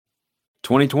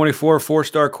2024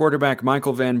 four-star quarterback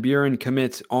Michael Van Buren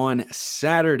commits on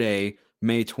Saturday,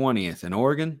 May 20th. And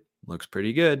Oregon looks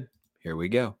pretty good. Here we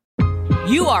go.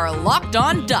 You are Locked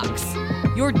On Ducks,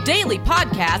 your daily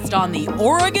podcast on the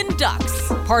Oregon Ducks,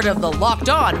 part of the Locked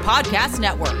On Podcast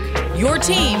Network, your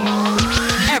team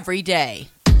every day.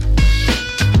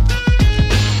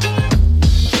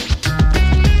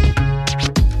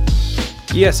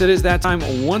 Yes, it is that time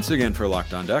once again for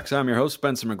Locked On Ducks. I'm your host,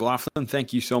 Spencer McLaughlin.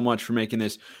 Thank you so much for making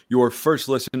this your first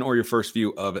listen or your first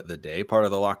view of the day. Part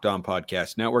of the Locked On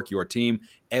Podcast Network, your team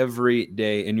every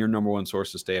day, and your number one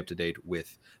source to stay up to date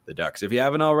with the Ducks. If you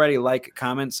haven't already, like,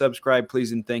 comment, subscribe,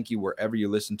 please, and thank you wherever you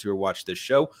listen to or watch this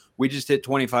show. We just hit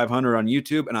 2,500 on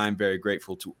YouTube, and I'm very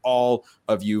grateful to all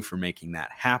of you for making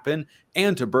that happen,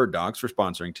 and to Bird Dogs for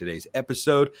sponsoring today's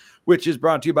episode, which is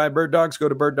brought to you by Bird Dogs. Go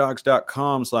to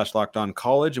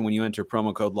birddogs.com/lockedoncollege, and when you enter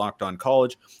promo code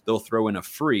LockedOnCollege, they'll throw in a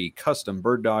free custom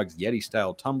Bird Dogs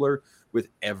Yeti-style tumbler with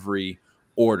every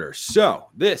order. So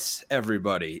this,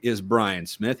 everybody, is Brian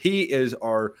Smith. He is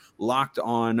our Locked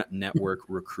On Network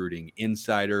recruiting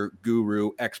insider,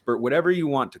 guru, expert, whatever you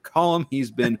want to call him.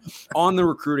 He's been on the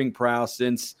recruiting prowl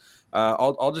since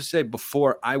I'll just say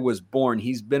before I was born.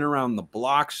 He's been around the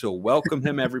block, so welcome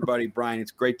him, everybody. Brian,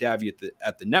 it's great to have you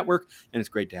at the network, and it's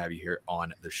great to have you here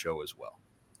on the show as well.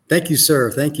 Thank you,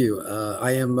 sir. Thank you.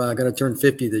 I am going to turn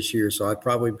 50 this year, so I've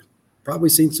probably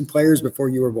seen some players before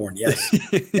you were born. Yes,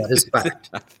 that is a fact.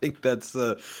 I think that's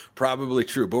probably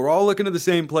true. But we're all looking at the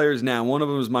same players now. One of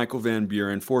them is Michael Van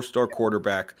Buren, four-star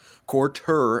quarterback,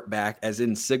 as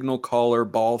in signal caller,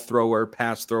 ball thrower,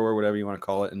 pass thrower, whatever you want to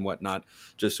call it and whatnot,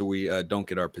 just so we don't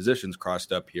get our positions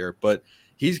crossed up here. But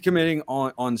he's committing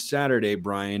on Saturday,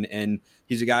 Brian, and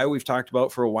he's a guy we've talked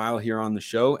about for a while here on the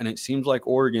show, and it seems like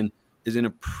Oregon is in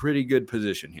a pretty good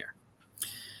position here.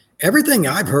 Everything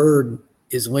I've heard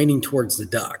is leaning towards the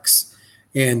Ducks.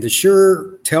 And the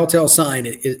sure telltale sign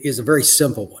is a very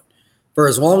simple one. For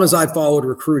as long as I followed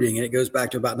recruiting, and it goes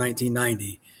back to about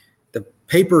 1990, the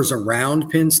papers around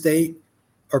Penn State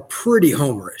are pretty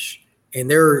homerish,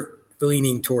 and they're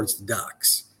leaning towards the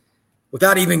Ducks.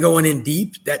 Without even going in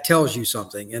deep, that tells you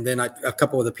something. And then a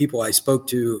couple of the people I spoke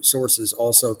to, sources,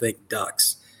 also think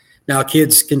Ducks. Now,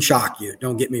 kids can shock you,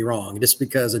 don't get me wrong. Just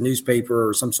because a newspaper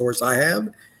or some source I have,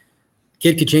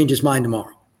 kid could change his mind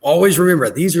tomorrow. Always remember,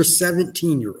 these are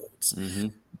 17-year-olds. Mm-hmm.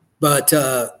 But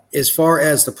as far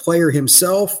as the player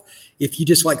himself, if you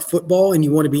just like football and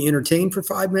you want to be entertained for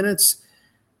 5 minutes,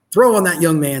 throw on that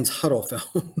young man's huddle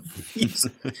film.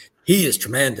 He is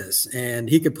tremendous, and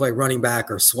he could play running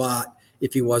back or slot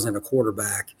if he wasn't a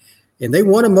quarterback. And they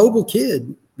want a mobile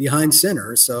kid behind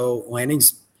center. So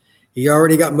Lanning's – he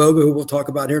already got Moga, who we'll talk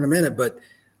about here in a minute. But,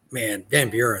 man, Van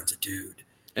Buren's a dude.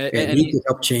 And he could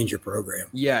help change your program.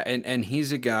 Yeah, and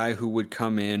he's a guy who would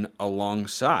come in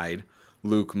alongside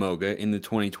Luke Moga in the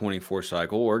 2024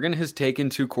 cycle. Oregon has taken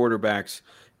two quarterbacks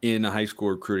in a high school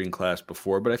recruiting class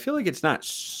before, but I feel like it's not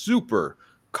super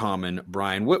common,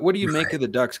 Brian. What do you make of the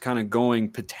Ducks kind of going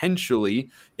potentially,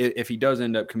 if he does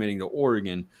end up committing to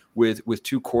Oregon, with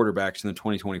two quarterbacks in the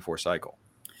 2024 cycle?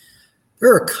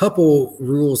 There are a couple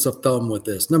rules of thumb with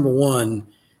this. Number one,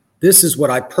 this is what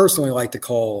I personally like to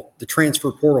call the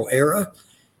transfer portal era.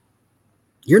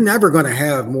 You're never going to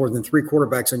have more than three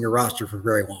quarterbacks on your roster for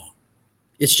very long.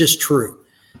 It's just true.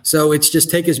 So it's just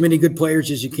take as many good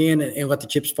players as you can and let the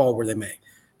chips fall where they may.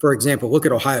 For example, look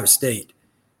at Ohio State.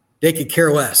 They could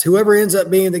care less. Whoever ends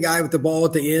up being the guy with the ball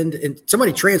at the end, and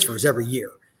somebody transfers every year,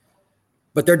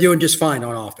 but they're doing just fine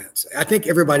on offense. I think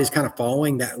everybody's kind of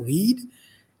following that lead.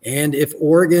 And if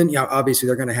Oregon, obviously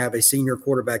they're going to have a senior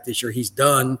quarterback this year. He's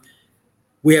done.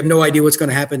 We have no idea what's going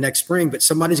to happen next spring, but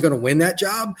somebody's going to win that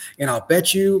job. And I'll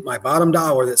bet you my bottom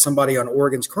dollar that somebody on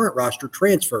Oregon's current roster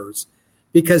transfers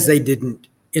because they didn't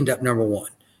end up number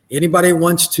one. Anybody who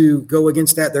wants to go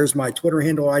against that, there's my Twitter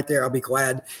handle right there. I'll be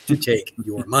glad to take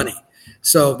your money.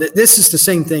 So this is the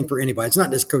same thing for anybody. It's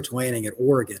not just Coach Lanning at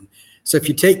Oregon. So if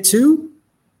you take two,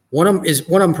 one of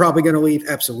them probably going to leave?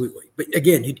 Absolutely. But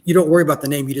again, you don't worry about the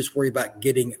name. You just worry about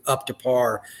getting up to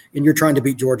par, and you're trying to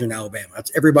beat Georgia and Alabama.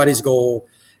 That's everybody's goal.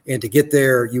 And to get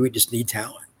there, you would just need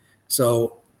talent.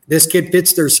 So this kid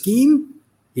fits their scheme.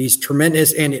 He's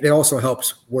tremendous, and it also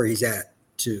helps where he's at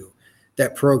too.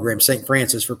 That program, St.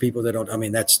 Francis, for people that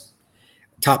don't – that's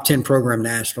top 10 program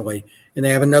nationally. And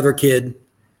they have another kid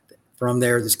from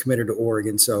there that's committed to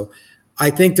Oregon. So – I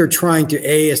think they're trying to,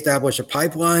 establish a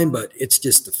pipeline, but it's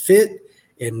just a fit,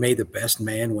 and may the best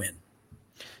man win.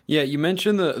 Yeah, you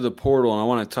mentioned the portal, and I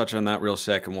want to touch on that real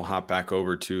second. We'll hop back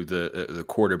over to the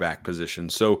quarterback position.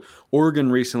 So Oregon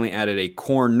recently added a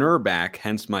cornerback,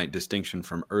 hence my distinction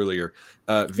from earlier,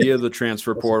 via the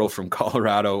transfer portal from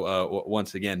Colorado.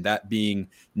 Once again, that being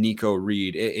Nico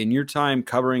Reed. In your time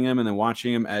covering him and then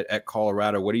watching him at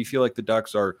Colorado, what do you feel like the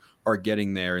Ducks are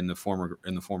getting there in the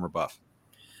former Buff?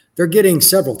 They're getting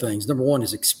several things. Number one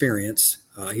is experience.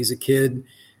 He's a kid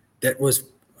that was.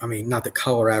 I mean, not that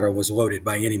Colorado was loaded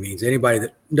by any means. Anybody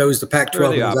that knows the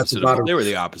Pac-12 they were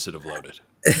the opposite of loaded.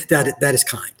 That is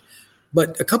kind.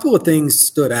 But a couple of things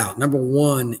stood out. Number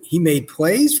one, he made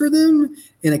plays for them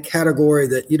in a category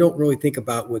that you don't really think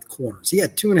about with corners. He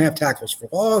had 2.5 tackles for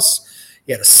loss.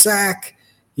 He had a sack.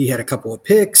 He had a couple of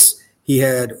picks.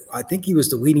 I think he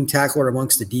was the leading tackler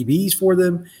amongst the DBs for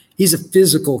them. He's a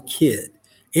physical kid.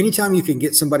 Anytime you can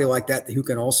get somebody like that who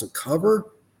can also cover,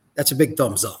 that's a big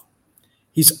thumbs up.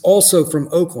 He's also from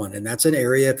Oakland, and that's an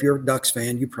area, if you're a Ducks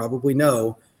fan, you probably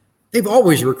know. They've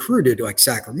always recruited like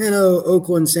Sacramento,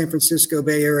 Oakland, San Francisco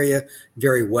Bay Area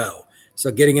very well.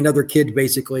 So getting another kid to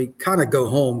basically kind of go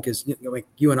home, because like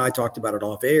you and I talked about it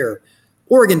off air,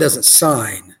 Oregon doesn't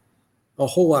sign a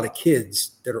whole lot of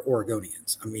kids that are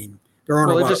Oregonians. I mean, there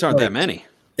aren't that many.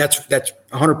 That's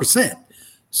 100%.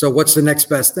 So what's the next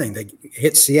best thing? They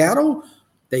hit Seattle,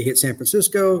 they hit San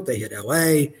Francisco, they hit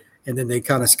LA, and then they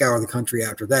kind of scour the country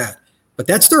after that. But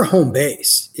that's their home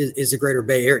base is the greater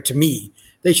Bay Area. To me,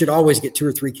 they should always get 2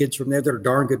 or 3 kids from there that are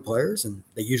darn good players, and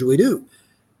they usually do.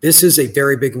 This is a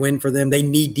very big win for them. They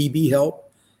need DB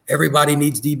help. Everybody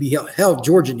needs DB help. Hell,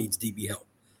 Georgia needs DB help.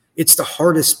 It's the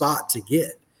hardest spot to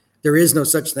get. There is no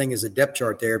such thing as a depth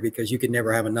chart there because you can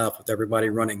never have enough with everybody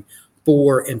running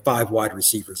 4 and 5 wide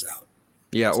receivers out.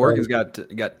 Yeah, Oregon's got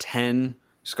 10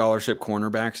 scholarship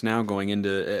cornerbacks now going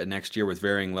into next year with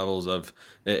varying levels of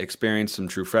experience, some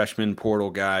true freshmen,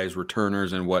 portal guys,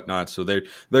 returners, and whatnot. So they're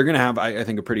going to have, I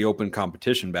think, a pretty open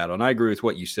competition battle. And I agree with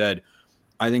what you said.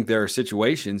 I think there are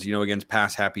situations, against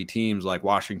pass-happy teams like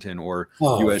Washington or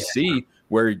USC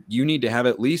where you need to have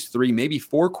at least 3, maybe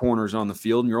 4 corners on the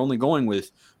field, and you're only going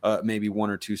with maybe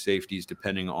 1 or 2 safeties,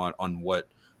 depending on what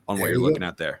you're looking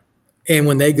at there. And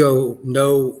when they go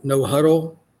no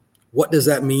huddle, what does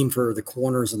that mean for the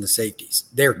corners and the safeties?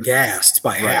 They're gassed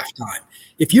by halftime.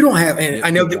 If you don't have, and I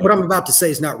know that what I'm about to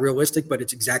say is not realistic, but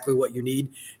it's exactly what you need.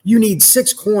 You need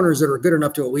 6 corners that are good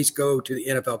enough to at least go to the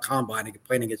NFL Combine and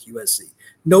playing against USC.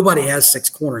 Nobody has 6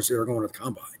 corners that are going to the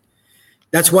Combine.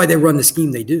 That's why they run the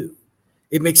scheme they do.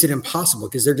 It makes it impossible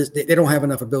because they don't have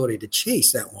enough ability to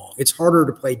chase that long. It's harder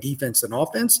to play defense than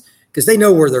offense because they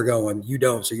know where they're going. You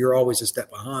don't, so you're always a step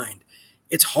behind.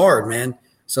 It's hard, man.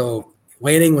 So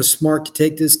Lanning was smart to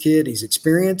take this kid. He's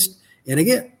experienced. And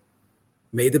again,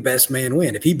 may the best man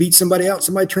win. If he beats somebody out,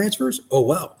 somebody transfers, oh,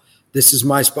 well, this is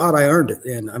my spot. I earned it.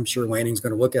 And I'm sure Lanning's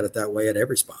going to look at it that way at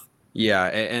every spot. Yeah,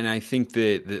 and I think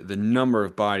that the number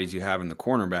of bodies you have in the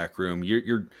cornerback room,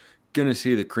 you're going to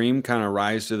see the cream kind of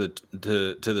rise to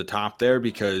the top there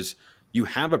because you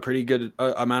have a pretty good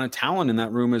amount of talent in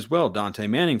that room as well. Dante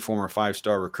Manning, former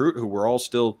 5-star recruit, who we're all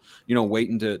still,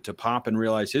 waiting to pop and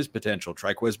realize his potential.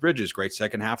 Trikweze Bridges, great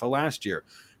second half of last year.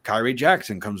 Kyrie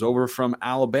Jackson comes over from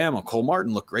Alabama. Cole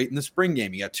Martin looked great in the spring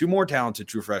game. You got 2 more talented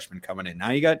true freshmen coming in.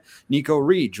 Now you got Nico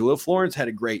Reed. Jaleel Florence had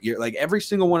a great year. Like every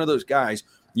single one of those guys,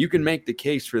 you can make the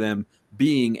case for them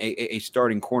being a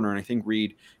starting corner, and I think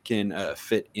Reed can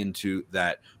fit into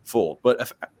that fold.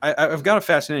 But I've got a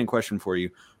fascinating question for you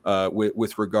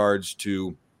with regards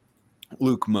to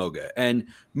Luke Moga. And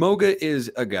Moga is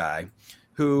a guy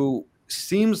who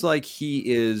seems like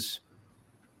he is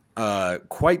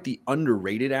quite the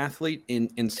underrated athlete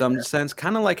in some sense,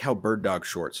 kind of like how bird dog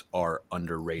shorts are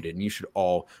underrated. And you should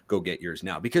all go get yours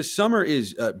now because summer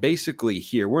is basically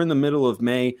here. We're in the middle of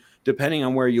May. Depending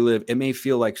on where you live, it may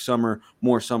feel like summer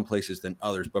more some places than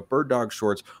others, but bird dog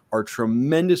shorts are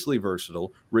tremendously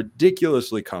versatile,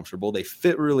 ridiculously comfortable. They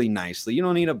fit really nicely. You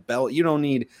don't need a belt. You don't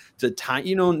need to tie.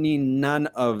 You don't need none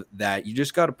of that. You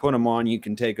just got to put them on. You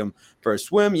can take them for a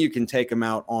swim. You can take them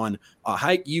out on a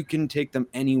hike. You can take them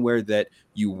anywhere that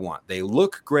you want. They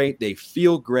look great. They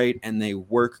feel great, and they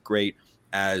work great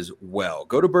as well.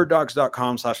 Go to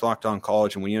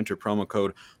birddogs.com/lockedoncollege, and when you enter promo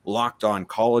code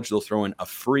LockedOnCollege, they'll throw in a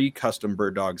free custom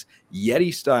Bird Dogs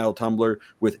Yeti style tumbler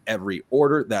with every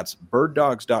order. That's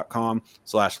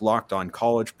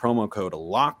birddogs.com/lockedoncollege, promo code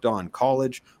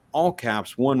LockedOnCollege, all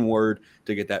caps, one word,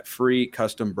 to get that free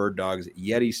custom Bird Dogs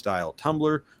Yeti style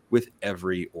tumbler with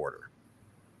every order.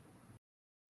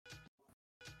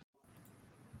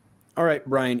 All right,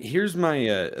 Brian, here's my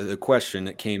the question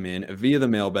that came in via the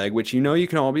mailbag, which you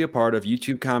can all be a part of,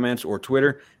 YouTube comments or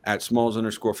Twitter at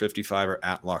Smalls_55 or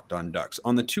at Locked On Ducks.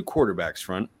 On the two quarterbacks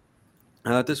front, I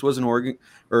thought this was an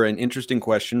interesting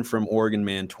question from Oregon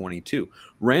Man 22.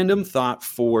 Random thought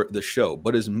for the show,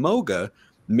 but is Moga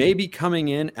maybe coming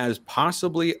in as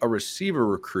possibly a receiver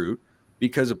recruit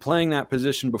because of playing that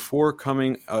position before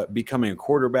becoming a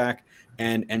quarterback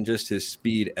and just his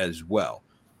speed as well?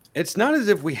 It's not as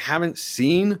if we haven't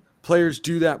seen players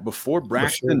do that before.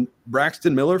 Braxton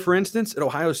Miller, for instance, at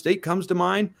Ohio State comes to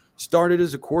mind, started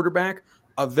as a quarterback,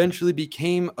 eventually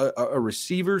became a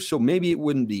receiver. So maybe it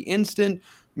wouldn't be instant.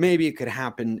 Maybe it could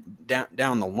happen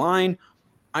down the line.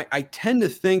 I tend to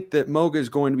think that Moga is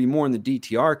going to be more in the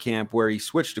DTR camp where he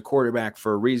switched to quarterback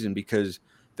for a reason because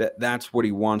that's what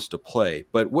he wants to play.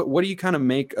 But what do you kind of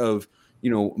make of,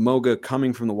 Moga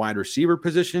coming from the wide receiver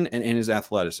position and his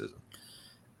athleticism?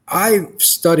 I've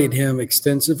studied him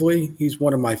extensively. He's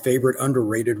one of my favorite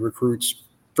underrated recruits.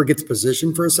 Forget the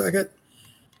position for a second.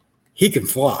 He can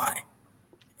fly.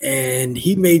 And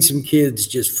he made some kids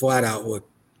just flat out look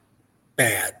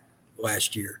bad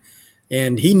last year.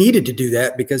 And he needed to do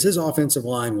that because his offensive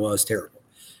line was terrible.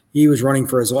 He was running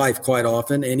for his life quite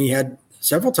often, and he had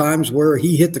several times where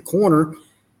he hit the corner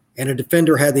and a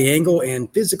defender had the angle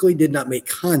and physically did not make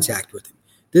contact with him.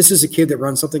 This is a kid that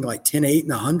runs something like 10.8 and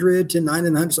 100, 10.9 and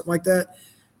 100, something like that.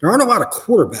 There aren't a lot of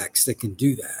quarterbacks that can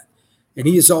do that. And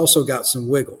he has also got some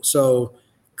wiggle. So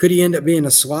could he end up being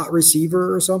a slot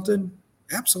receiver or something?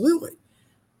 Absolutely.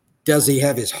 Does he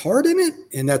have his heart in it?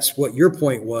 And that's what your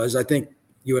point was. I think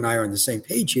you and I are on the same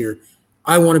page here.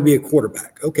 I want to be a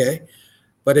quarterback. Okay.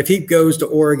 But if he goes to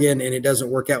Oregon and it doesn't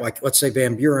work out, like let's say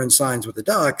Van Buren signs with the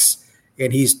Ducks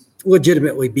and he's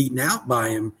legitimately beaten out by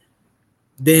him,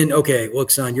 then, okay, look,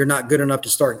 son, you're not good enough to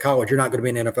start in college. You're not going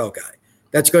to be an NFL guy.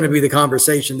 That's going to be the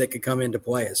conversation that could come into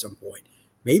play at some point.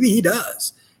 Maybe he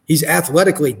does. He's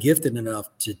athletically gifted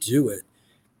enough to do it.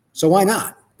 So why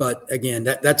not? But again,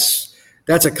 that's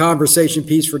a conversation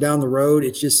piece for down the road.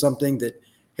 It's just something that,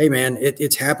 hey, man,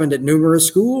 it's happened at numerous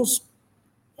schools.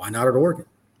 Why not at Oregon?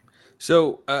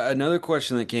 So another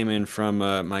question that came in from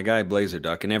my guy Blazer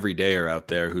Duck, an everydayer out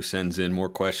there who sends in more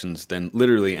questions than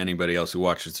literally anybody else who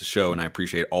watches the show, and I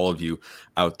appreciate all of you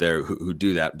out there who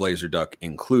do that, Blazer Duck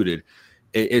included,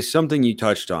 is something you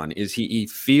touched on. Is he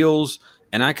feels,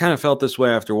 and I kind of felt this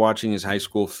way after watching his high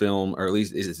school film, or at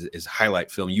least his highlight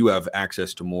film. You have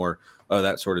access to more of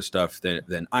that sort of stuff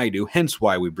than I do, hence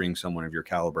why we bring someone of your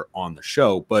caliber on the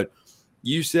show. But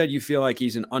you said you feel like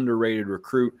he's an underrated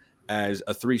recruit as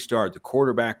a 3-star at the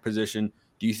quarterback position.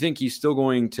 Do you think he's still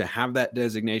going to have that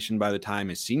designation by the time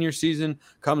his senior season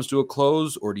comes to a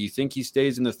close, or do you think he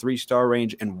stays in the 3-star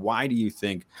range? And why do you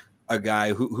think a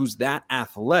guy who's that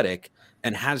athletic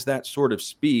and has that sort of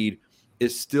speed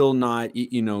is still not,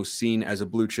 seen as a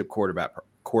blue chip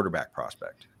quarterback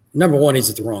prospect? Number one, he's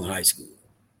at the wrong high school.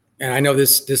 And I know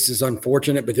this is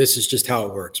unfortunate, but this is just how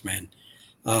it works, man.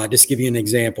 Just to give you an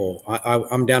example,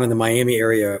 I'm down in the Miami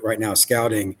area right now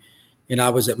scouting, and I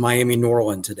was at Miami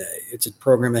Norland today. It's a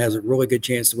program that has a really good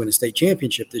chance to win a state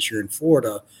championship this year in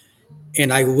Florida.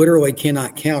 And I literally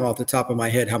cannot count off the top of my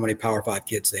head how many Power 5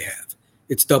 kids they have.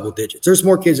 It's double digits. There's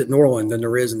more kids at Norland than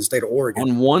there is in the state of Oregon.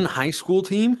 On one high school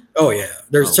team? Oh, yeah.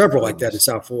 There's several like that in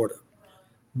South Florida.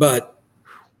 But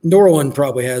Norland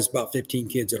probably has about 15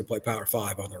 kids that'll play Power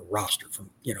 5 on their roster from,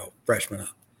 freshman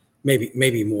up.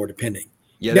 Maybe more depending.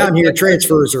 Yeah, down here,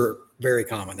 transfers are very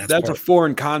common. That's a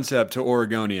foreign concept to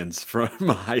Oregonians from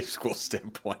a high school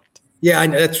standpoint. Yeah,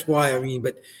 that's why.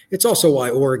 But it's also why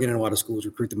Oregon and a lot of schools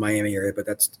recruit the Miami area. But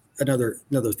that's another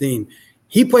theme.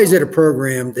 He plays at a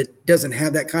program that doesn't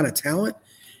have that kind of talent.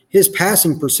 His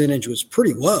passing percentage was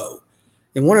pretty low,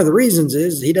 and one of the reasons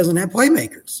is he doesn't have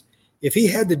playmakers. If he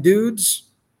had the dudes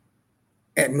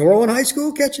at Norland High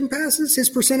School catching passes,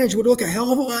 his percentage would look a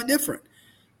hell of a lot different.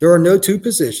 There are no two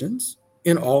positions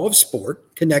in all of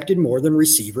sport connected more than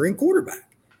receiver and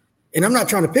quarterback. And I'm not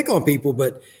trying to pick on people,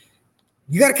 but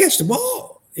you got to catch the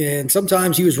ball. And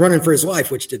sometimes he was running for his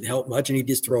life, which didn't help much, and he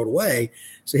just throw it away.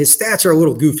 So his stats are a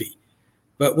little goofy.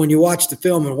 But when you watch the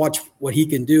film and watch what he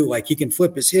can do, like he can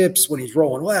flip his hips when he's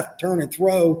rolling left, turn and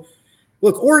throw.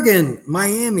 Look, Oregon,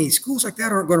 Miami, schools like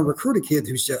that aren't going to recruit a kid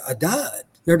who's a dud.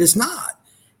 They're just not.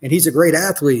 And he's a great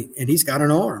athlete, and he's got an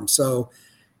arm. So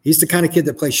he's the kind of kid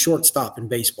that plays shortstop in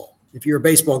baseball. If you're a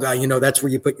baseball guy, that's where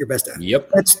you put your best effort. Yep.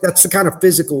 That's the kind of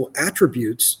physical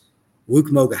attributes Luke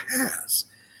Moga has.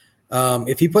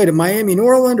 If he played at Miami,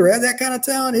 Norland, or had that kind of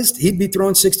talent, he'd be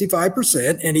throwing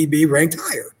 65% and he'd be ranked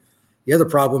higher. The other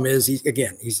problem is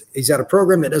he's at a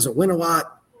program that doesn't win a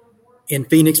lot, in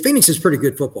Phoenix. Phoenix is pretty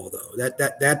good football, though.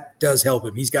 That does help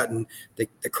him. He's gotten the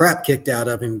crap kicked out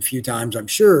of him a few times, I'm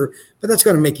sure, but that's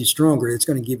going to make you stronger. It's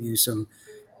going to give you some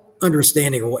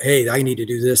understanding of, hey, I need to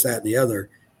do this, that, and the other.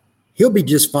 He'll be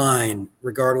just fine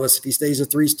regardless if he stays a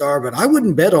 3-star, but I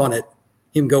wouldn't bet on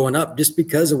him going up just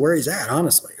because of where he's at,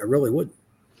 honestly. I really wouldn't.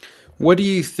 What do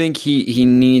you think he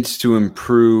needs to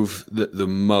improve the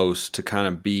most to kind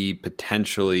of be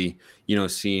potentially,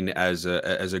 seen as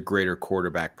a greater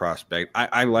quarterback prospect?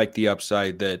 I like the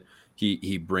upside that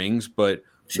he brings, but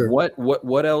sure.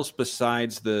 What else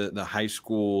besides the high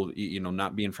school,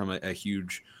 not being from a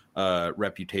huge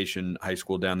reputation high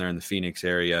school down there in the Phoenix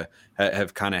area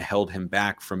have kind of held him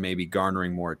back from maybe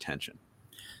garnering more attention?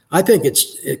 I think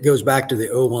it goes back to the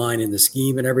O-line and the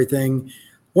scheme and everything.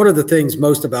 One of the things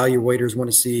most evaluators want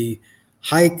to see: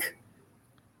 hike,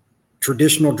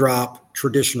 traditional drop,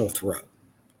 traditional throw.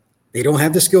 They don't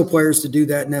have the skill players to do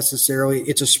that necessarily.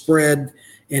 It's a spread,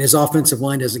 and his offensive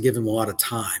line doesn't give him a lot of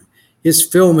time. His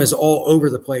film is all over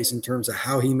the place in terms of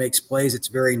how he makes plays. It's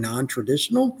very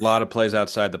non-traditional. A lot of plays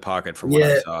outside the pocket from what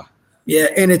I saw. Yeah,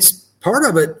 and it's part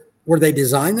of it were they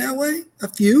designed that way? A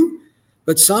few.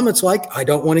 But some it's like, I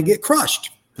don't want to get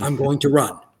crushed. I'm going to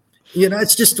run.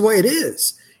 It's just the way it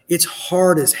is. It's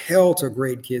hard as hell to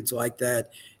grade kids like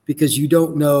that because you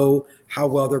don't know how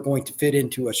well they're going to fit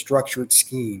into a structured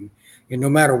scheme. And no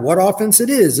matter what offense it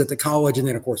is at the college and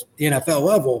then, of course, the NFL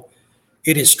level,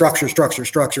 it is structure,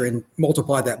 and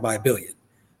multiply that by 1 billion.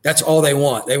 That's all they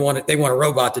want. They want a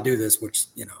robot to do this, which,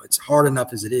 it's hard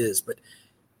enough as it is. But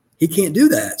he can't do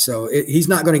that. So he's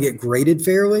not going to get graded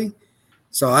fairly.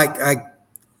 So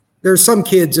there's some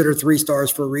kids that are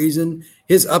 3-stars for a reason.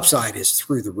 His upside is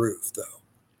through the roof, though.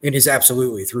 It is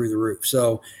absolutely through the roof.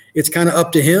 So it's kind of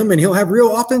up to him, and he'll have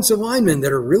real offensive linemen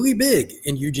that are really big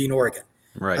in Eugene, Oregon.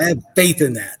 Right. I have faith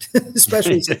in that,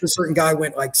 especially since a certain guy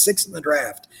went like 6th in the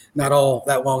draft not all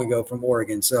that long ago from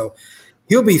Oregon. So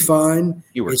he'll be fine.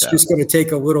 It's just going to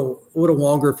take a little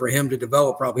longer for him to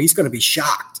develop probably. He's going to be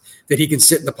shocked that he can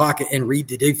sit in the pocket and read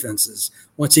the defenses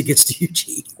once he gets to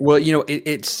Eugene. Well,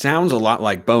 it sounds a lot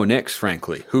like Bo Nix,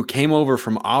 frankly, who came over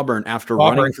from Auburn after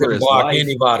running for his life.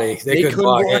 Anybody. They couldn't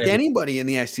block anybody in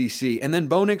the SEC. And then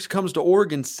Bo Nix comes to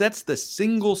Oregon, sets the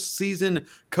single season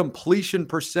completion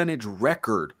percentage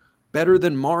record, better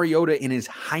than Mariota in his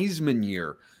Heisman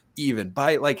year, even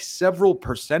by like several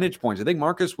percentage points. I think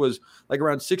Marcus was like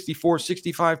around 64,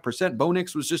 65%. Bo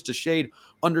Nix was just a shade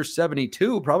under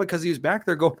 72, probably because he was back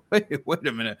there going, wait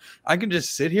a minute. I can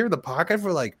just sit here in the pocket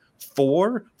for like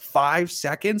 4-5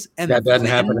 seconds. And that doesn't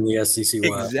happen in the SEC.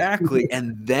 Exactly.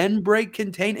 And then break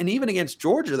contain. And even against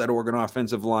Georgia, that Oregon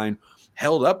offensive line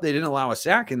held up. They didn't allow a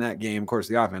sack in that game. Of course,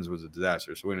 the offense was a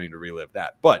disaster, so we don't need to relive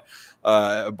that. But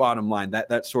bottom line,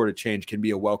 that sort of change can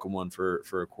be a welcome one for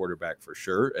a quarterback for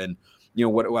sure. And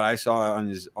what I saw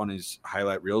on his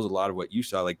highlight reels, a lot of what you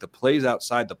saw, like the plays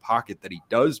outside the pocket that he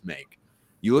does make,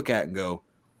 you look at and go,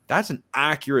 that's an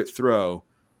accurate throw,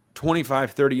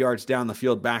 25, 30 yards down the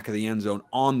field, back of the end zone,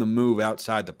 on the move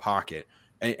outside the pocket.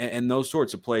 And those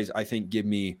sorts of plays, I think, give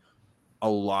me a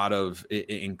lot of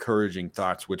encouraging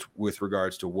thoughts with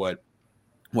regards to what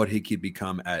he could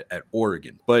become at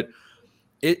Oregon. But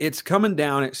it's coming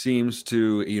down, it seems,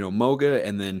 to Moga,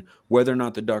 and then whether or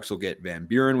not the Ducks will get Van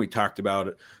Buren. We talked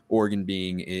about Oregon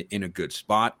being in a good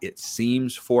spot, it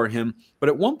seems, for him. But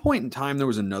at one point in time, there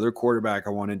was another quarterback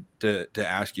I wanted to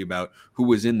ask you about who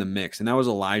was in the mix, and that was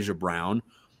Elijah Brown,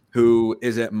 who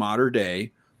is at Mater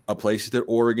Dei,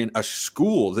 a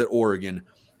school that Oregon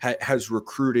has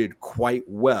recruited quite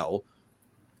well.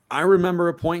 I remember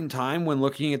a point in time when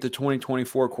looking at the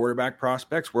 2024 quarterback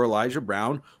prospects where Elijah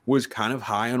Brown was kind of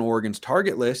high on Oregon's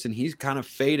target list, and he's kind of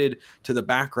faded to the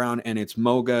background, and it's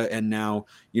Moga and now,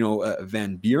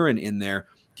 Van Buren in there.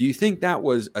 Do you think that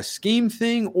was a scheme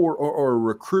thing or a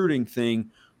recruiting thing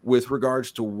with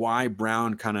regards to why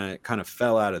Brown kind of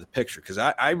fell out of the picture? Because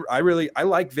I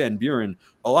like Van Buren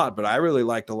a lot, but I really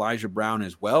liked Elijah Brown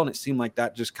as well, and it seemed like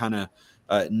that just kind of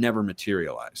never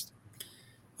materialized.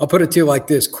 I'll put it to you like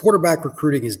this. Quarterback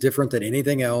recruiting is different than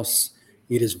anything else.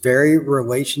 It is very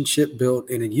relationship built,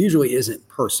 and it usually isn't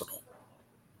personal.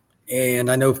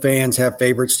 And I know fans have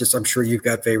favorites. Just I'm sure you've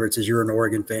got favorites as you're an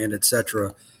Oregon fan, et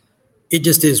cetera. It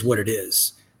just is what it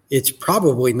is. It's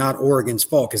probably not Oregon's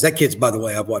fault because that kid's, by the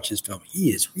way, I've watched his film.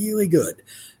 He is really good.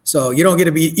 So you don't get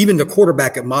to be even the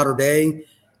quarterback at Mater Dei.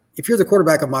 If you're the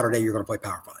quarterback at Mater Dei, you're going to play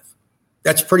Power 5.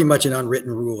 That's pretty much an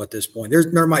unwritten rule at this point.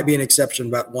 There might be an exception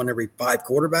about one every 5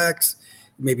 quarterbacks.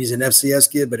 Maybe he's an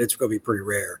FCS kid, but it's going to be pretty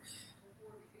rare.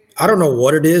 I don't know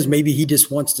what it is. Maybe he just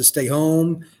wants to stay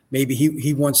home. Maybe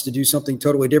he wants to do something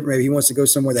totally different. Maybe he wants to go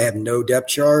somewhere they have no depth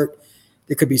chart.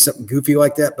 it could be something goofy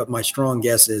like that. But my strong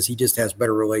guess is he just has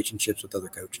better relationships with other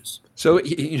coaches. So,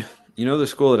 you know, the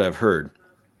school that I've heard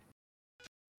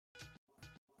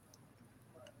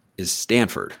is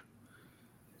Stanford.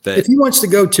 That if he wants to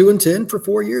go 2-10 for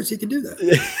 4 years, he can do that.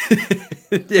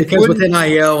 Because with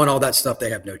NIL and all that stuff, they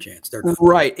have no chance. They're not.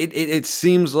 Right. It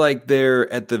seems like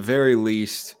they're at the very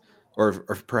least, or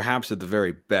perhaps at the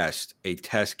very best, a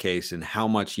test case in how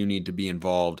much you need to be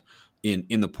involved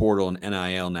in the portal and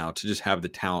NIL now to just have the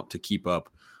talent to keep up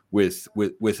with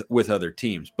other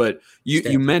teams. But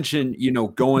you mentioned, you know,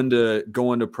 going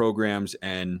to programs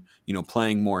and, you know,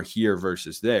 playing more here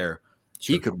versus there.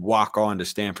 Sure. He could walk on to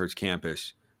Stanford's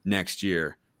campus next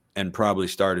year and probably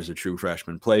start as a true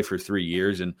freshman, play for 3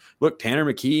 years. And look, Tanner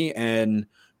McKee and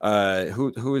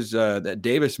who is that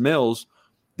Davis Mills,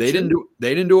 they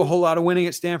didn't do a whole lot of winning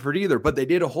at Stanford either, but they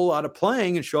did a whole lot of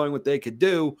playing and showing what they could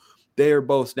do. They are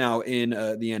both now in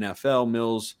the NFL.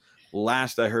 Mills,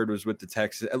 last I heard, was with the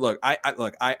Texans. Look, I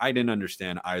didn't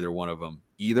understand either one of them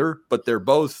either, but they're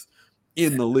both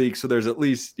in the league, so there's at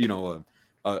least, you know,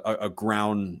 a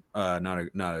ground, not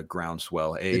a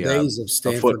groundswell. The days of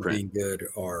Stanford being good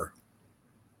are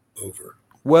over.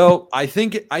 Well, I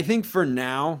think for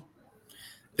now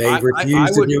they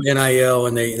refuse to do NIL,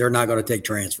 and they're not going to take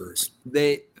transfers.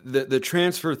 The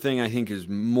transfer thing I think is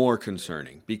more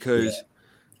concerning because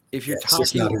if you're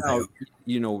talking about,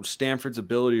 you know, Stanford's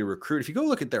ability to recruit, if you go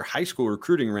look at their high school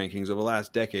recruiting rankings over the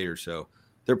last decade or so,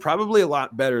 they're probably a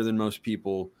lot better than most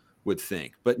people would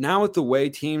think. But now with the way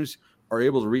teams are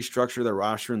able to restructure their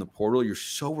roster in the portal, you're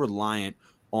so reliant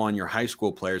on your high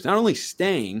school players, not only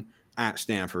staying at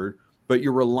Stanford, but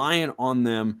you're reliant on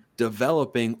them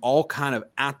developing all kind of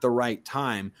at the right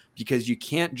time, because you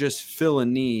can't just fill a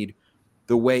need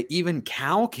the way even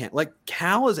Cal can't. Like,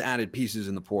 Cal has added pieces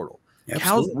in the portal. Absolutely.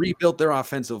 Cal's rebuilt their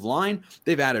offensive line.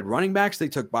 They've added running backs. They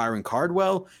took Byron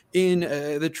Cardwell in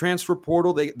the transfer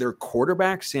portal. Their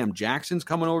quarterback, Sam Jackson's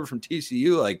coming over from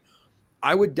TCU. Like,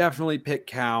 I would definitely pick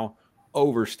Cal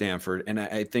over Stanford, and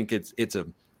I think it's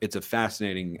a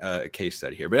fascinating case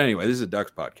study here. But anyway, this is a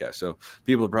Ducks podcast, so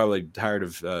people are probably tired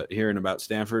of hearing about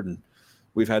Stanford, and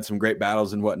we've had some great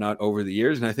battles and whatnot over the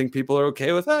years, and I think people are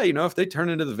okay with that. You know, if they turn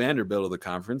into the Vanderbilt of the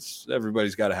conference,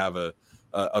 everybody's got to have a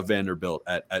Vanderbilt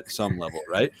at some level,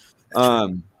 right?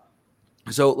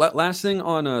 So last thing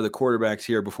on the quarterbacks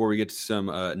here before we get to some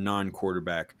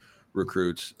non-quarterback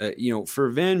recruits. You know, for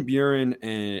Van Buren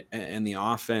and the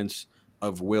offense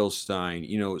of Will Stein.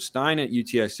 You know, Stein at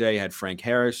UTSA had Frank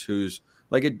Harris, who's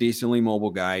like a decently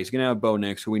mobile guy. He's going to have Bo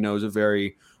Nix, who we know is a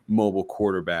very mobile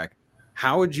quarterback.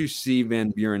 How would you see Van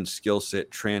Buren's skill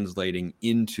set translating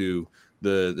into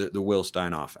the Will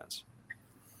Stein offense?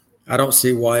 I don't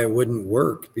see why it wouldn't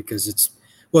work, because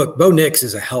look, Bo Nix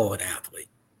is a hell of an athlete.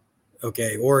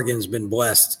 Okay, Oregon's been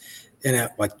blessed, and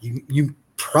like you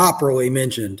properly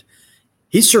mentioned,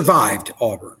 he survived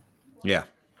Auburn. Yeah.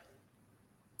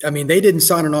 I mean, they didn't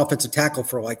sign an offensive tackle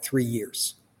for like 3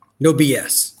 years. No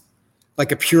BS.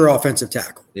 Like a pure offensive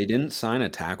tackle. They didn't sign a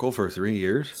tackle for 3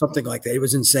 years? Something like that. It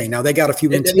was insane. Now, they got a few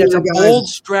interior guys. It's a bold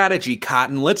strategy,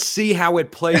 Cotton. Let's see how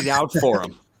it plays out for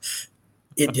them.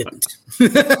 It didn't.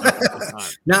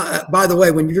 Now, by the way,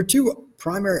 when your two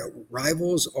primary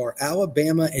rivals are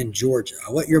Alabama and Georgia,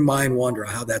 I'll let your mind wander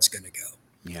how that's going to go.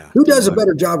 Yeah. Who does a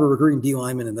better job of recruiting D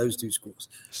linemen in those two schools?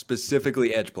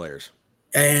 Specifically edge players.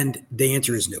 And the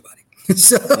answer is nobody.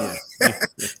 So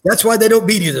that's why they don't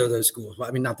beat either of those schools. I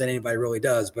mean, not that anybody really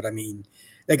does, but I mean,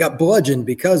 they got bludgeoned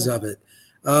because of it.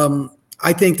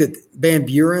 I think that Van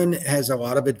Buren has a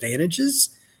lot of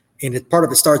advantages, and part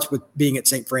of it starts with being at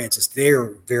St. Francis.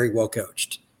 They're very well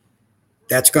coached.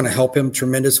 That's going to help him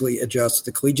tremendously adjust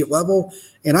to the collegiate level.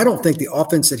 And I don't think the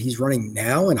offense that he's running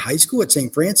now in high school at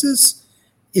St. Francis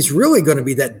is really going to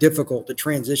be that difficult to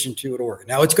transition to at Oregon.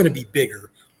 Now, it's going to be bigger.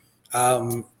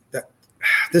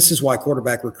 This is why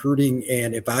quarterback recruiting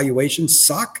and evaluations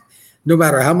suck, no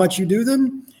matter how much you do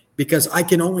them, because I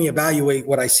can only evaluate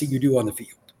what I see you do on the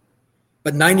field.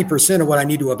 But 90% of what I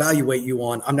need to evaluate you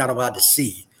on, I'm not allowed to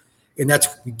see. And that's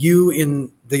you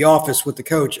in the office with the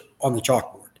coach on the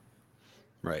chalkboard.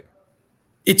 Right.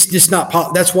 It's just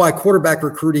not – that's why quarterback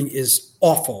recruiting is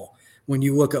awful when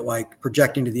you look at, like,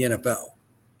 projecting to the NFL.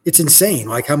 It's insane,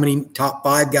 like how many top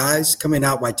 5 guys coming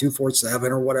out by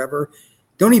 247 or whatever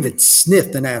don't even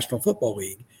sniff the National Football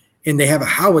League, and they have a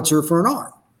howitzer for an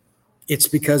arm. It's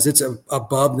because it's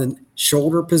above the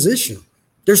shoulder position.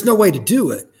 There's no way to do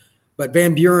it, but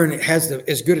Van Buren has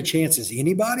as good a chance as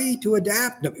anybody to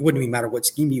adapt. It wouldn't even matter what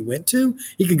scheme he went to.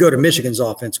 He could go to Michigan's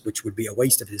offense, which would be a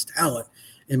waste of his talent,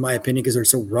 in my opinion, because they're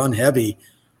so run heavy,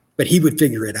 but he would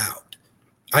figure it out.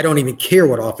 I don't even care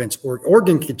what offense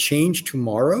Oregon could change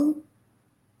tomorrow.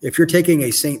 If you're taking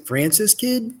a St. Francis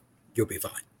kid, you'll be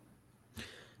fine.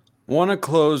 Want to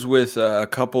close with a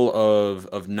couple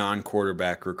of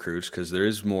non-quarterback recruits because there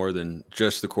is more than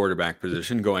just the quarterback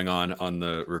position going on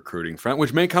the recruiting front,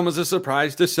 which may come as a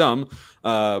surprise to some,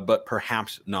 but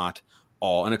perhaps not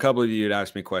all. And a couple of you had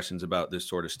asked me questions about this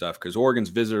sort of stuff because Oregon's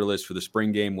visitor list for the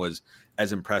spring game was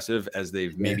as impressive as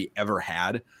they've maybe ever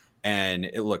had. And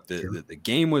it looked, the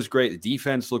game was great. The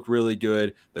defense looked really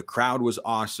good. The crowd was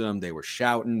awesome. They were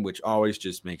shouting, which always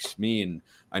just makes me, and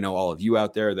I know all of you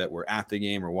out there that were at the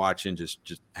game or watching, just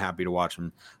happy to watch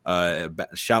them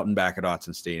shouting back at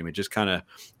Autzen Stadium. It just kind of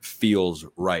feels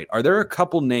right. Are there a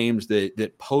couple names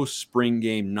that post-spring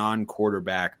game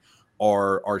non-quarterback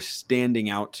are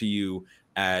standing out to you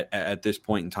at this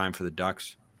point in time for the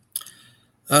Ducks?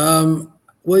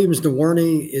 Williams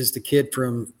Nwaneri is the kid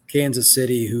from Kansas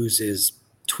City who's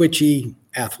twitchy,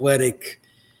 athletic,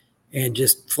 and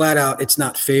just flat out, it's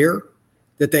not fair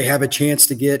that they have a chance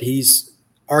to get. He's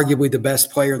arguably the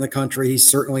best player in the country. He's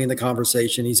certainly in the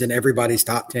conversation. He's in everybody's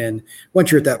top 10.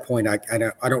 Once you're at that point, I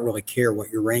don't really care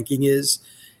what your ranking is.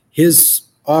 His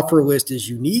offer list is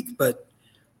unique, but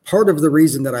part of the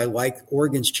reason that I like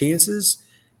Oregon's chances,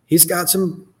 he's got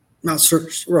some not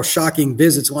real shocking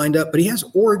visits lined up, but he has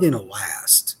Oregon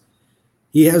last.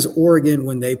 He has Oregon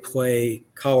when they play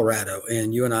Colorado,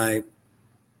 and you and I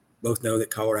both know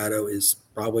that Colorado is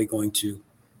probably going to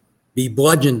be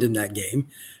bludgeoned in that game,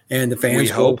 and the fans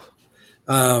hope.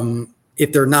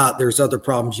 If they're not, there's other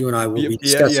problems you and I will be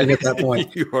discussing at that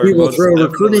point. We will throw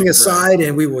recruiting aside,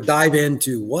 and we will dive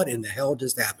into what in the hell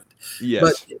just happened.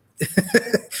 Yes. But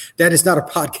that is not a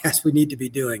podcast we need to be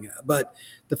doing. But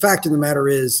the fact of the matter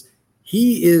is,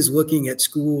 he is looking at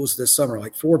schools this summer,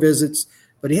 like 4 visits,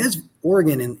 but he has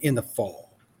Oregon in the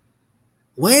fall.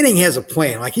 Lanning has a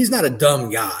plan. Like, he's not a dumb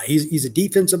guy. He's a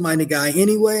defensive-minded guy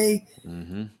anyway.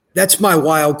 Mm-hmm. That's my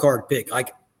wild card pick.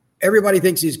 Like, everybody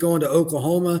thinks he's going to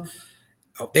Oklahoma.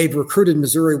 They've recruited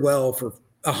Missouri well for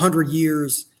 100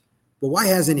 years. But why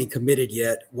hasn't he committed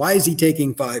yet? Why is he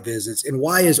taking 5 visits? And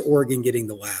why is Oregon getting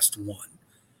the last one?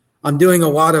 I'm doing a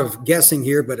lot of guessing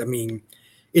here, but, I mean,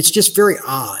 it's just very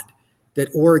odd that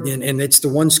Oregon, and it's the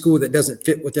one school that doesn't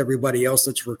fit with everybody else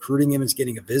that's recruiting him, is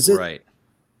getting a visit. Right.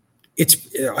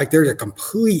 It's like they're a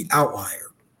complete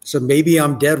outlier. So maybe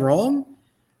I'm dead wrong,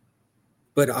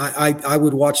 but I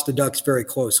would watch the Ducks very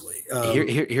closely.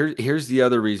 Here's the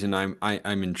other reason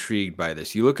I'm intrigued by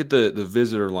this. You look at the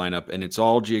visitor lineup, and it's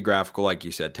all geographical, like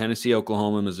you said: Tennessee,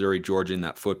 Oklahoma, Missouri, Georgia. In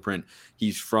that footprint,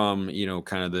 he's from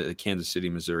kind of the Kansas City,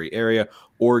 Missouri area.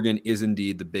 Oregon is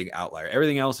indeed the big outlier.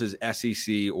 Everything else is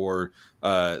SEC or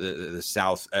the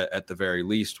South at the very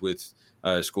least, with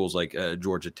schools like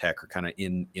Georgia Tech are kind of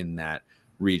in that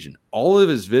region. All of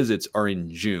his visits are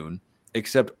in June,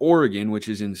 except Oregon, which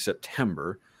is in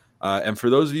September. And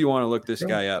for those of you who want to look this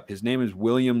guy up, his name is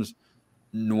Williams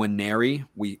Nwaneri.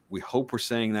 We hope we're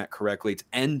saying that correctly. It's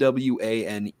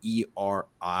Nwaneri.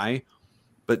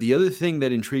 But the other thing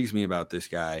that intrigues me about this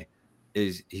guy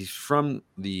is he's from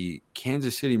the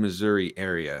Kansas City, Missouri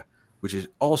area, which is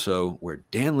also where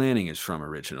Dan Lanning is from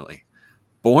originally.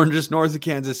 Born just north of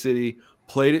Kansas City,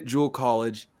 played at Jewel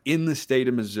College in the state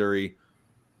of Missouri.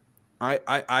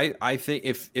 I think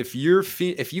if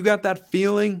you got that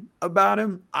feeling about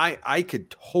him, I could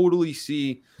totally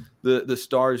see the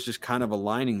stars just kind of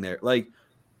aligning there. Like,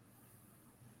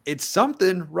 it's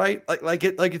something, right?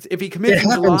 It's if he commits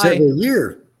in July, every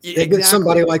year. They get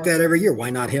somebody like that every year. Why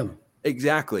not him?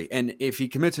 Exactly. And if he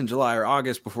commits in July or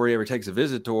August before he ever takes a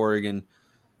visit to Oregon,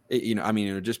 it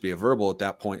would just be a verbal at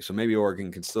that point. So maybe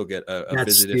Oregon can still get a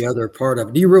visit. That's the other part of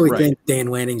it. Do you really think Dan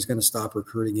Lanning's going to stop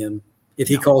recruiting him if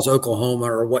he calls Oklahoma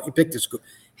or what? You picked the school?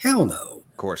 Hell no.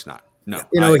 Of course not. No.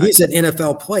 He's an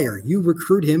NFL player. You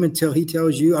recruit him until he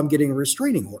tells you, I'm getting a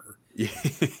restraining order.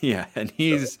 Yeah. And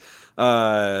he's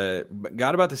got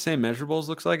about the same measurables,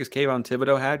 looks like, as Kayvon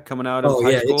Thibodeau had coming out of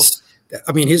high school.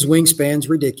 His wingspan's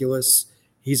ridiculous.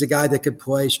 He's a guy that could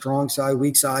play strong side,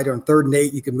 weak side. On 3rd and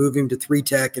 8, you can move him to 3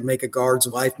 tech and make a guard's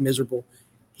life miserable.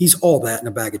 He's all that in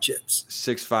a bag of chips.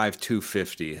 6'5",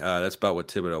 250. That's about what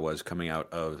Thibodeau was coming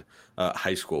out of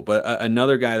high school. But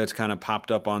another guy that's kind of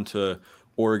popped up onto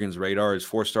Oregon's radar is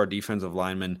 4-star defensive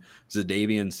lineman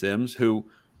Zadavian Sims, who,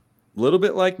 a little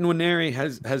bit like Nwaneri,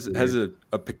 has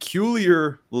a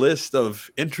peculiar list of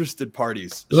interested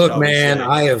parties. Look, man,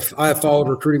 I have followed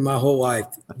recruiting my whole life.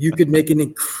 You could make an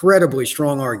incredibly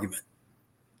strong argument.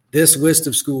 This list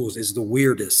of schools is the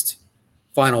weirdest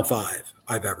Final 5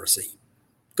 I've ever seen.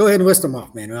 Go ahead and list them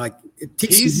off, man. Like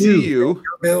TCU,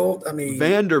 Vanderbilt,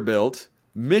 Vanderbilt,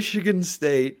 Michigan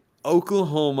State,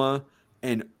 Oklahoma,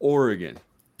 and Oregon.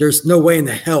 There's no way in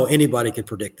the hell anybody could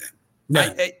predict that.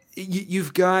 No.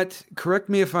 You've got, correct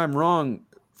me if I'm wrong,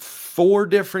 4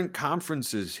 different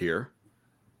conferences here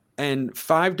and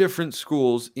 5 different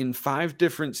schools in 5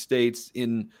 different states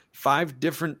in 5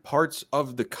 different parts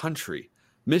of the country.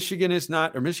 Michigan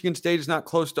State is not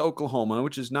close to Oklahoma,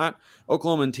 which is not.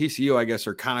 Oklahoma and TCU, I guess,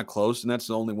 are kind of close, and that's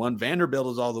the only one. Vanderbilt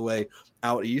is all the way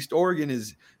out east. Oregon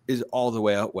is all the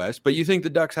way out west. But you think the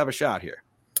Ducks have a shot here?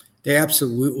 They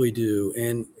absolutely do.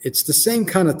 And it's the same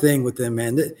kind of thing with them,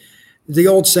 man. The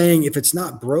old saying, if it's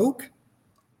not broke,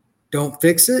 don't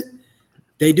fix it.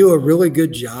 They do a really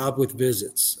good job with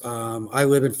visits. I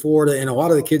live in Florida, and a lot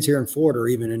of the kids here in Florida are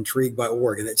even intrigued by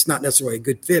Oregon. It's not necessarily a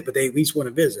good fit, but they at least want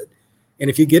to visit. And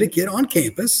if you get a kid on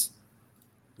campus,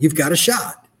 you've got a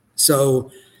shot.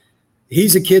 So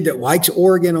he's a kid that likes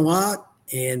Oregon a lot,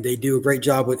 and they do a great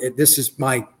job with it. This is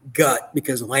my gut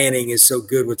because Lanning is so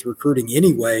good with recruiting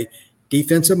anyway.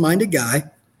 Defensive-minded guy.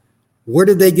 Where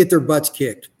did they get their butts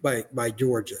kicked by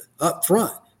Georgia? Up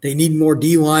front. They need more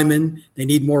D linemen. They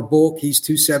need more bulk. He's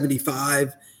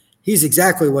 275. He's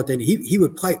exactly what they need. He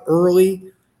would play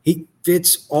early. He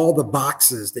fits all the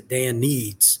boxes that Dan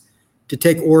needs to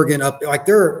take Oregon up. Like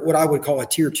they're what I would call a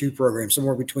tier 2 program,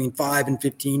 somewhere between 5 and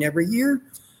 15 every year.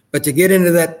 But to get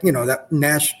into that,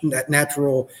 that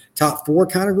natural top 4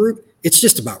 kind of group, it's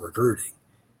just about recruiting.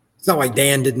 It's not like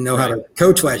Dan didn't know how to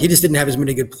coach last. He just didn't have as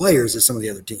many good players as some of the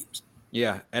other teams.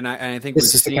 Yeah, and I think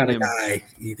this is the kind of guy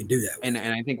you can do that with. And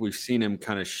I think we've seen him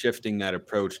kind of shifting that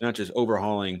approach, not just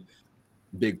overhauling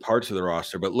big parts of the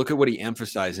roster, but look at what he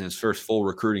emphasized in his first full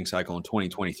recruiting cycle in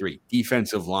 2023,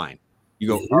 defensive line. You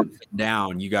go up and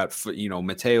down. You got,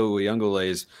 Mateo Uyunglele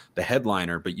is the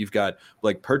headliner, but you've got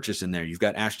Blake Purchase in there. You've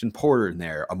got Ashton Porter in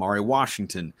there, Amari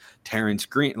Washington, Terrence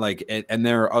Green, and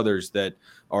there are others that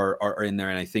are in there.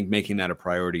 And I think making that a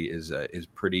priority is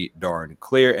pretty darn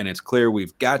clear. And it's clear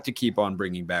we've got to keep on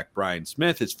bringing back Brian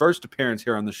Smith. His first appearance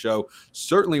here on the show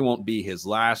certainly won't be his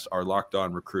last. Our Locked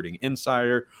On Recruiting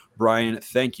Insider, Brian,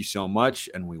 thank you so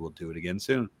much, and we will do it again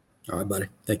soon. All right, buddy.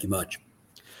 Thank you much.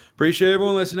 Appreciate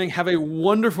everyone listening. Have a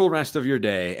wonderful rest of your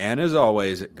day. And as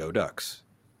always, go Ducks.